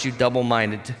hearts, you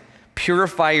double-minded.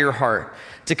 Purify your heart.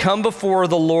 To come before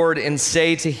the Lord and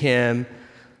say to him,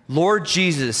 Lord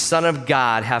Jesus, Son of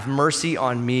God, have mercy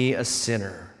on me, a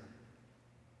sinner.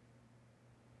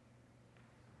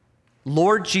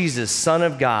 Lord Jesus, Son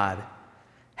of God,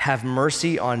 have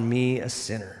mercy on me, a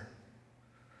sinner.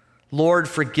 Lord,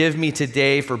 forgive me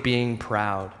today for being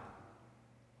proud.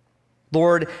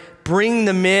 Lord, bring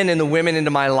the men and the women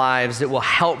into my lives that will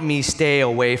help me stay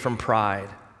away from pride.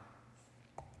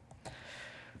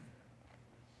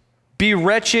 Be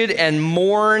wretched and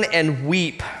mourn and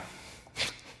weep.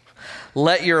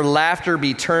 Let your laughter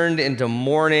be turned into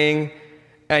mourning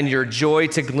and your joy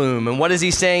to gloom. And what is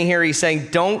he saying here? He's saying,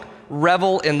 don't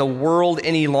revel in the world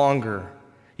any longer.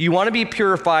 You want to be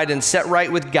purified and set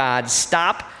right with God.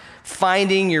 Stop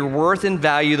finding your worth and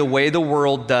value the way the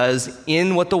world does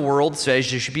in what the world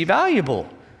says you should be valuable.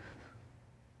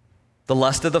 The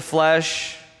lust of the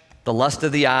flesh, the lust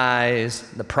of the eyes,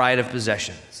 the pride of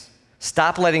possessions.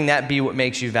 Stop letting that be what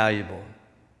makes you valuable.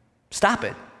 Stop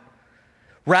it.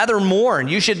 Rather mourn.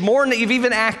 You should mourn that you've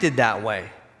even acted that way.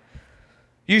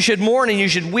 You should mourn and you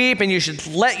should weep and you should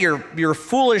let your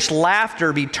foolish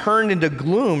laughter be turned into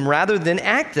gloom rather than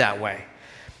act that way.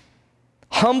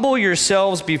 Humble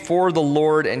yourselves before the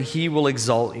Lord and he will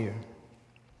exalt you.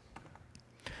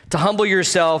 To humble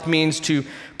yourself means to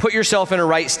put yourself in a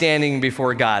right standing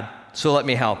before God. So let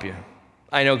me help you.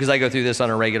 I know because I go through this on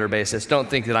a regular basis. Don't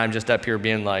think that I'm just up here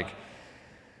being like,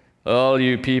 all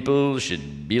you people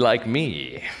should be like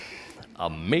me.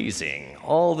 Amazing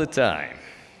all the time.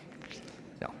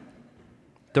 No.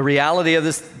 The reality of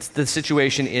the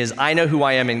situation is I know who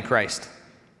I am in Christ.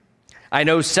 I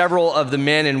know several of the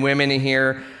men and women in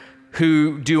here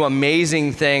who do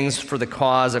amazing things for the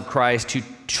cause of Christ, who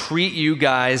treat you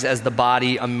guys as the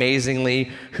body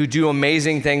amazingly, who do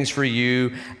amazing things for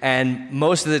you, and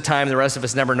most of the time the rest of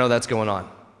us never know that's going on.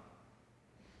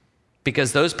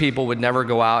 Because those people would never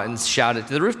go out and shout it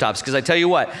to the rooftops. Because I tell you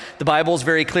what, the Bible is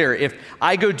very clear. If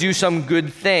I go do some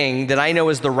good thing that I know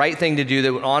is the right thing to do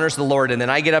that honors the Lord, and then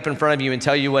I get up in front of you and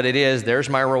tell you what it is, there's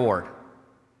my reward.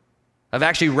 I've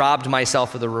actually robbed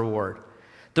myself of the reward.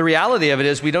 The reality of it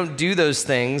is we don't do those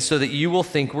things so that you will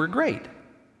think we're great.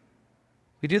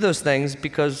 We do those things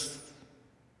because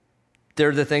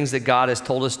they're the things that God has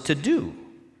told us to do.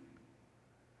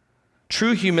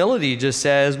 True humility just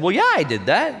says, well, yeah, I did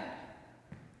that.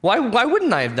 Why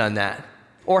wouldn't I have done that?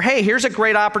 Or, hey, here's a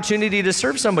great opportunity to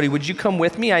serve somebody. Would you come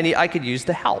with me? I could use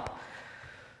the help.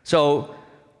 So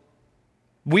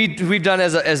we've done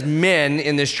as men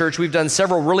in this church, we've done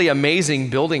several really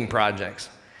amazing building projects.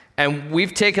 And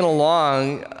we've taken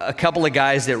along a couple of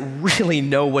guys that really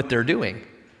know what they're doing,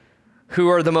 who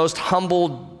are the most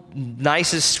humble,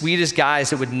 nicest, sweetest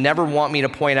guys that would never want me to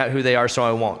point out who they are, so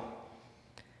I won't.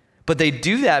 But they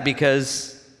do that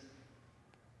because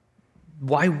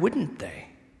why wouldn't they?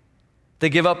 They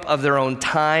give up of their own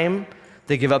time.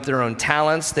 They give up their own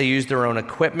talents. They use their own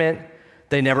equipment.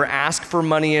 They never ask for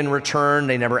money in return.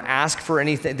 They never ask for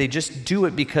anything. They just do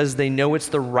it because they know it's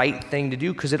the right thing to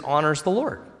do because it honors the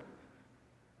Lord.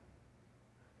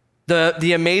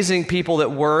 The amazing people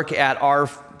that work at our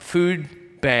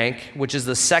food bank, which is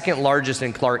the second largest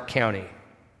in Clark County.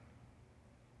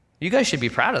 You guys should be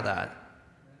proud of that.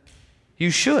 You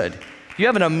should. You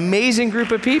have an amazing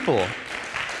group of people.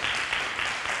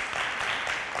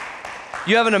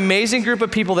 You have an amazing group of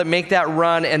people that make that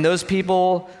run, and those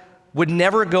people would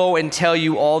never go and tell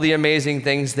you all the amazing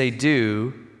things they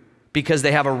do because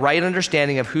they have a right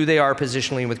understanding of who they are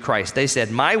positionally with Christ. They said,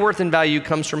 my worth and value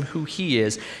comes from who he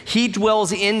is. He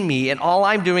dwells in me, and all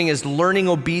I'm doing is learning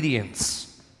obedience.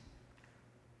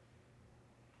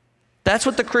 That's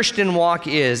what the Christian walk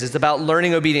is. It's about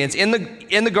learning obedience. In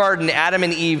the garden, Adam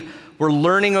and Eve were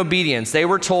learning obedience. They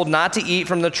were told not to eat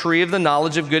from the tree of the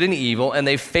knowledge of good and evil, and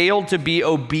they failed to be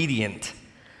obedient.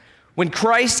 When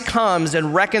Christ comes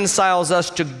and reconciles us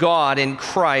to God in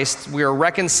Christ, we are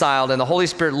reconciled and the Holy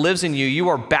Spirit lives in you, you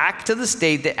are back to the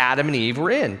state that Adam and Eve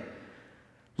were in.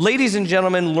 Ladies and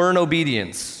gentlemen, learn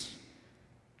obedience.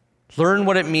 Learn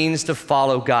what it means to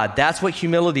follow God. That's what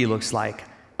humility looks like.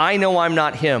 I know I'm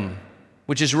not him,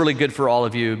 which is really good for all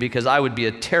of you because I would be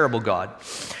a terrible God.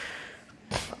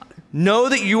 Know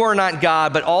that you are not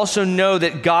God, but also know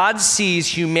that God sees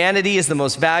humanity as the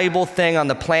most valuable thing on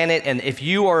the planet. And if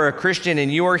you are a Christian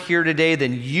and you are here today,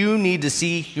 then you need to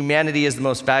see humanity as the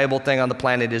most valuable thing on the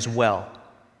planet as well.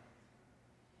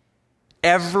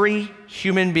 Every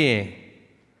human being.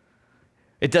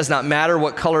 It does not matter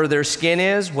what color their skin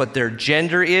is, what their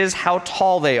gender is, how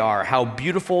tall they are, how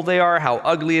beautiful they are, how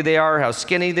ugly they are, how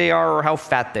skinny they are, or how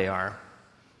fat they are.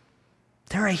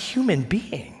 They're a human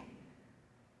being.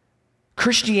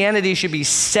 Christianity should be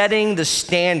setting the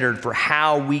standard for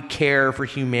how we care for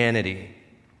humanity.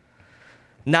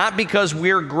 Not because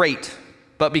we're great,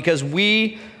 but because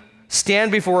we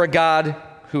stand before a God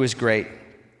who is great.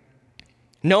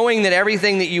 Knowing that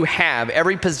everything that you have,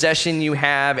 every possession you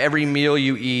have, every meal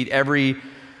you eat, every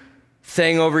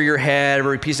thing over your head,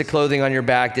 every piece of clothing on your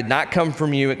back did not come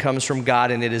from you, it comes from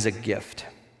God, and it is a gift.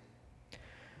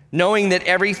 Knowing that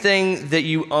everything that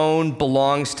you own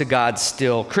belongs to God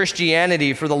still.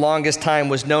 Christianity, for the longest time,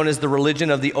 was known as the religion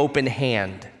of the open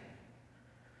hand,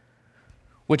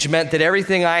 which meant that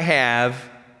everything I have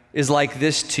is like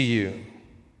this to you.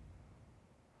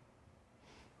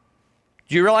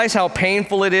 Do you realize how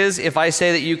painful it is if I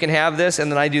say that you can have this and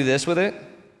then I do this with it?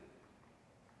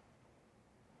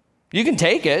 You can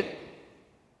take it,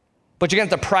 but you're going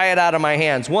to have to pry it out of my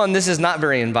hands. One, this is not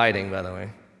very inviting, by the way.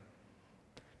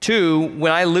 Two,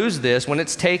 when I lose this, when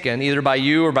it's taken, either by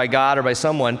you or by God or by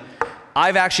someone,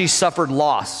 I've actually suffered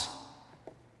loss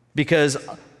because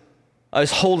I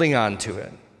was holding on to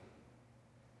it.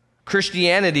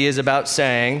 Christianity is about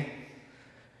saying,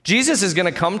 Jesus is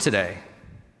going to come today.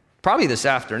 Probably this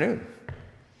afternoon.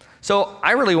 So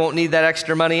I really won't need that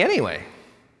extra money anyway.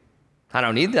 I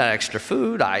don't need that extra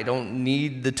food. I don't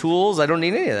need the tools. I don't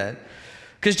need any of that.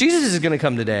 Because Jesus is going to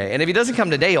come today. And if he doesn't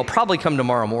come today, he'll probably come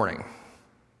tomorrow morning.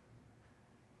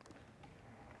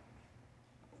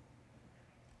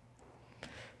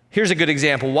 Here's a good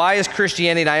example. Why is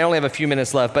Christianity, I only have a few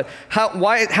minutes left, but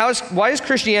why is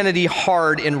Christianity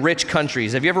hard in rich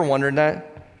countries? Have you ever wondered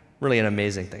that? Really an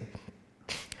amazing thing.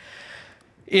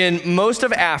 In most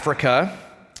of Africa,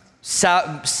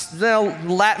 most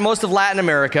of Latin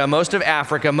America, most of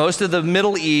Africa, most of the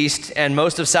Middle East, and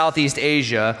most of Southeast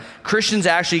Asia, Christians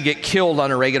actually get killed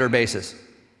on a regular basis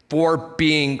for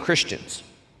being Christians.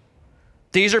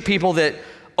 These are people that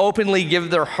openly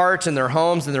give their hearts and their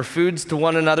homes and their foods to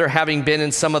one another, having been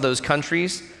in some of those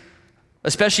countries,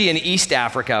 especially in East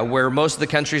Africa, where most of the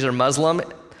countries are Muslim.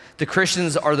 The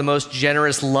Christians are the most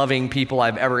generous, loving people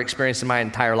I've ever experienced in my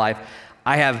entire life.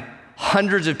 I have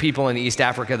hundreds of people in East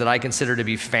Africa that I consider to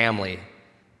be family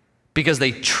because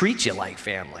they treat you like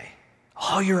family.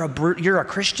 Oh, you're a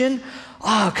Christian?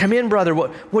 Oh, come in, brother.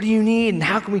 What do you need? And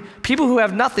how can we? People who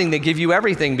have nothing, they give you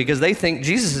everything because they think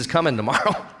Jesus is coming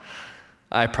tomorrow.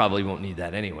 I probably won't need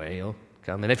that anyway. He'll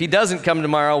come. And if he doesn't come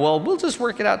tomorrow, well, we'll just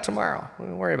work it out tomorrow. We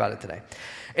don't worry about it today.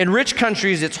 In rich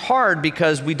countries, it's hard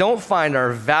because we don't find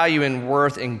our value and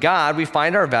worth in God. We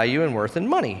find our value and worth in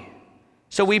money.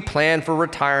 So we plan for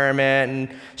retirement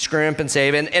and scrimp and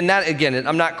save. And that, again,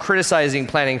 I'm not criticizing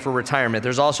planning for retirement.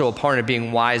 There's also a part of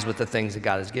being wise with the things that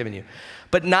God has given you.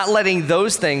 But not letting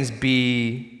those things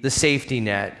be the safety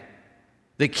net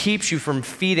that keeps you from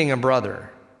feeding a brother.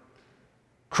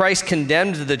 Christ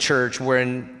condemned the church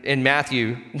when in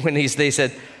Matthew, when they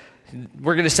said,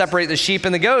 we're going to separate the sheep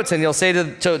and the goats. And he'll say to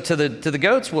the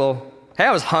goats, well, hey,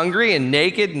 I was hungry and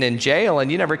naked and in jail, and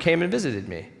you never came and visited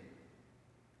me.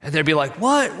 And they'd be like,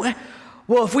 what?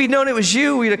 Well, if we'd known it was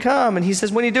you, we'd have come. And he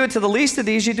says, when you do it to the least of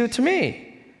these, you do it to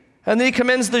me. And then he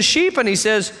commends the sheep and he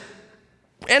says,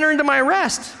 enter into my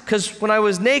rest. Because when I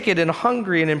was naked and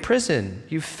hungry and in prison,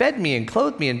 you fed me and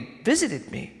clothed me and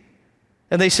visited me.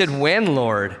 And they said, when,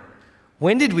 Lord?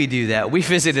 When did we do that? We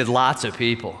visited lots of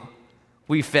people.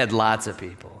 We fed lots of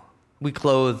people. We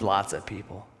clothed lots of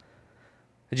people.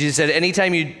 And Jesus said,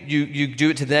 anytime you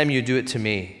do it to them, you do it to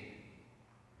me.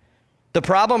 The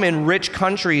problem in rich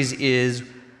countries is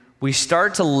we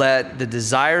start to let the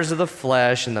desires of the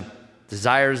flesh and the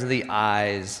desires of the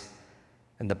eyes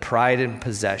and the pride in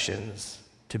possessions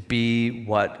to be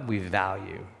what we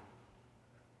value.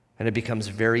 And it becomes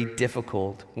very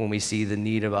difficult when we see the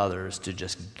need of others to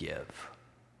just give,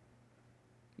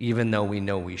 even though we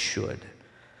know we should.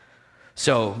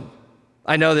 So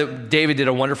I know that David did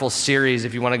a wonderful series,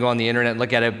 if you want to go on the internet and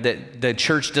look at it, that the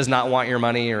church does not want your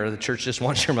money or the church just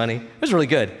wants your money. It was really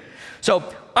good. So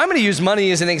I'm going to use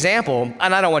money as an example,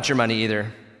 and I don't want your money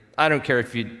either. I don't care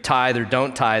if you tithe or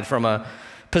don't tithe from a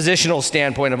positional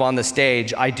standpoint of on the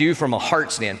stage. I do from a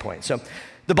heart standpoint. So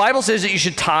the Bible says that you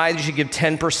should tithe, you should give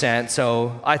 10%.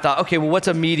 So I thought, okay, well, what's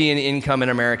a median income in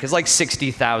America? It's like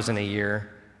 $60,000 a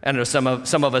year. I know some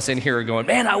of us in here are going,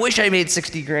 man, I wish I made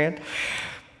 60 grand.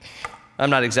 I'm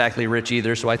not exactly rich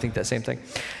either, so I think that same thing.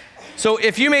 So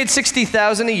if you made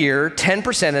 $60,000 a year,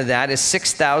 10% of that is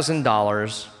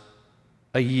 $6,000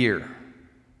 a year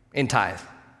in tithe.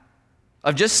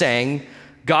 Of just saying,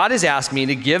 God has asked me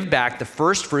to give back the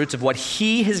first fruits of what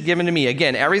he has given to me.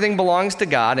 Again, everything belongs to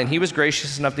God, and he was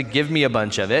gracious enough to give me a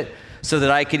bunch of it so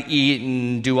that I could eat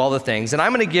and do all the things. And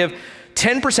I'm going to give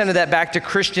 10% of that back to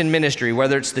Christian ministry,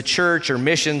 whether it's the church or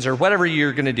missions or whatever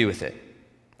you're going to do with it.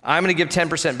 I'm going to give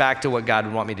 10% back to what God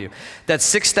would want me to do.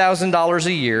 That's $6,000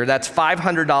 a year. That's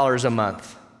 $500 a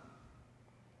month.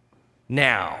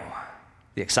 Now,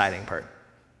 the exciting part.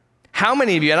 How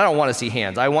many of you, and I don't want to see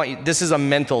hands, this is a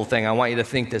mental thing, I want you to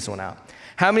think this one out.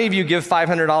 How many of you give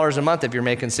 $500 a month if you're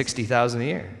making $60,000 a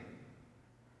year?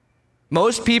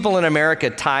 Most people in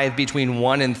America tithe between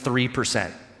 1% and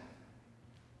 3%.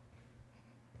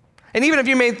 And even if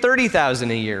you made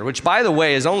 $30,000 a year, which by the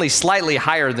way is only slightly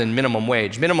higher than minimum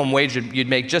wage you'd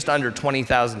make just under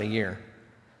 $20,000 a year,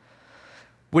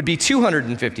 would be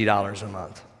 $250 a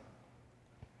month.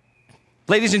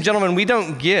 Ladies and gentlemen, we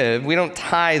don't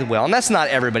tithe well, and that's not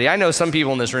everybody. I know some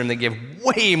people in this room that give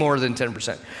way more than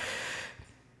 10%.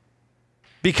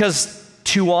 Because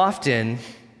too often,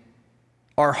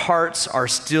 our hearts are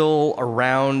still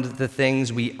around the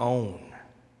things we own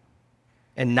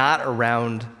and not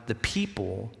around the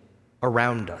people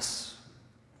around us.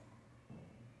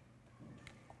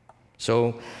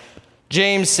 So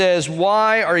James says,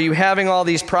 why are you having all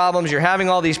these problems? You're having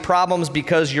all these problems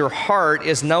because your heart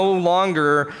is no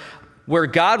longer where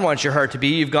God wants your heart to be.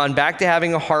 You've gone back to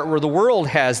having a heart where the world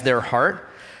has their heart.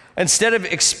 Instead of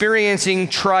experiencing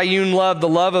triune love, the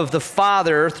love of the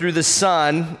Father through the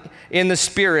Son in the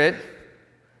Spirit,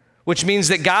 which means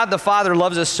that God the Father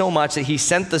loves us so much that he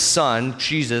sent the Son,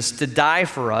 Jesus, to die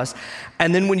for us.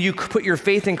 And then when you put your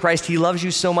faith in Christ, he loves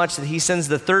you so much that he sends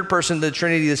the third person of the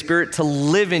Trinity, the Spirit, to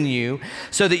live in you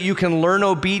so that you can learn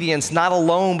obedience, not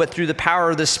alone, but through the power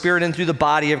of the Spirit and through the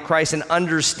body of Christ, and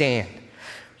understand.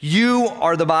 You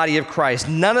are the body of Christ.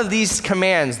 None of these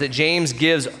commands that James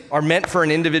gives are meant for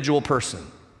an individual person.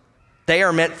 They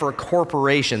are meant for a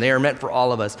corporation. They are meant for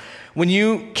all of us. When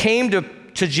you came to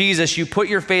Jesus, you put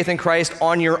your faith in Christ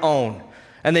on your own.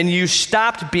 And then you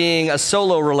stopped being a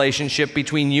solo relationship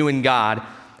between you and God,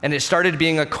 and it started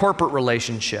being a corporate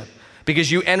relationship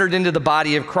because you entered into the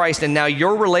body of Christ, and now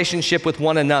your relationship with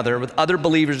one another, with other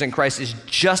believers in Christ, is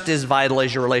just as vital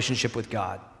as your relationship with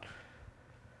God.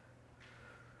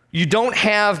 You don't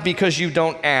have because you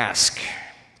don't ask.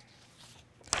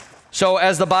 So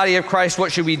as the body of Christ,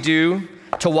 what should we do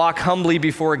to walk humbly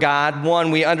before God?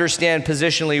 One, we understand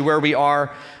positionally where we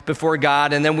are before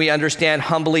God, and then we understand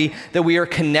humbly that we are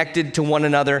connected to one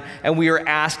another, and we are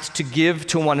asked to give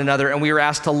to one another, and we are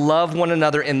asked to love one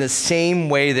another in the same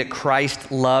way that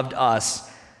Christ loved us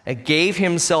and gave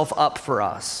himself up for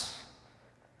us.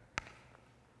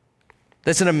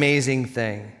 That's an amazing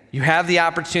thing. You have the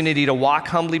opportunity to walk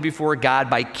humbly before God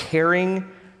by caring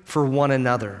for one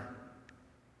another,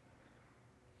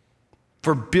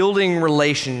 for building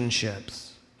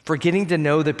relationships, for getting to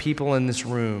know the people in this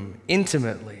room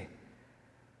intimately.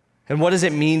 And what does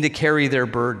it mean to carry their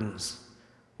burdens?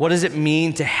 What does it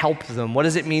mean to help them? What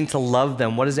does it mean to love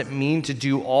them? What does it mean to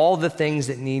do all the things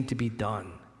that need to be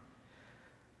done?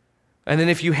 And then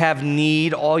if you have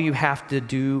need, all you have to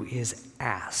do is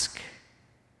ask.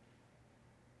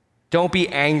 Don't be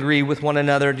angry with one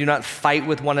another. Do not fight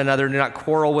with one another. Do not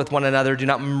quarrel with one another. Do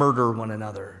not murder one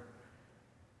another.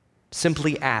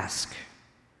 Simply ask.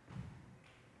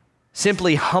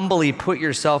 Simply humbly put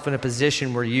yourself in a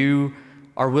position where you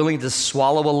are willing to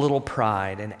swallow a little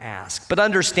pride and ask. But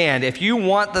understand, if you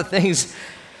want the things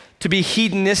to be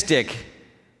hedonistic,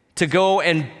 to go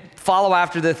and follow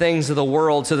after the things of the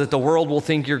world so that the world will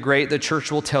think you're great, the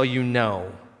church will tell you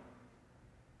no.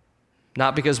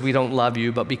 Not because we don't love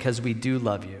you, but because we do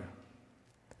love you.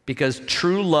 Because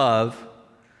true love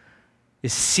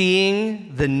is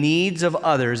seeing the needs of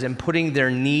others and putting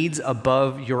their needs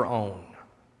above your own.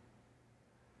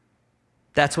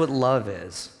 That's what love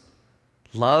is.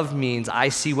 Love means I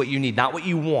see what you need, not what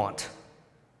you want,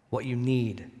 what you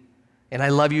need. And I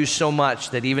love you so much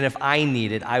that even if I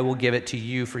need it, I will give it to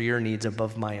you for your needs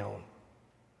above my own.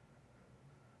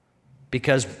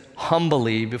 Because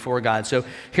humbly before God. So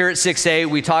here at 6A,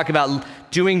 we talk about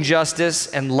doing justice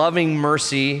and loving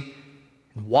mercy,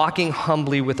 walking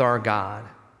humbly with our God.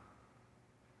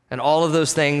 And all of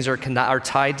those things are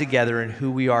tied together in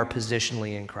who we are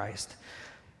positionally in Christ.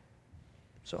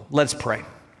 So let's pray.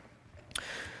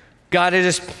 God, I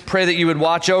just pray that you would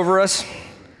watch over us.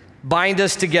 Bind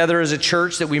us together as a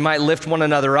church that we might lift one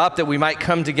another up, that we might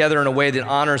come together in a way that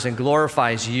honors and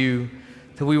glorifies you,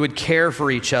 that we would care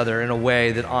for each other in a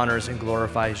way that honors and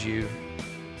glorifies you,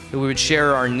 that we would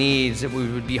share our needs, that we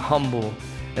would be humble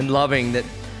and loving, that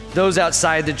those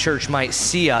outside the church might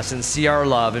see us and see our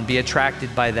love and be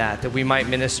attracted by that, that we might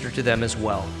minister to them as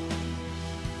well.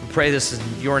 We pray this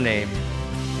in your name.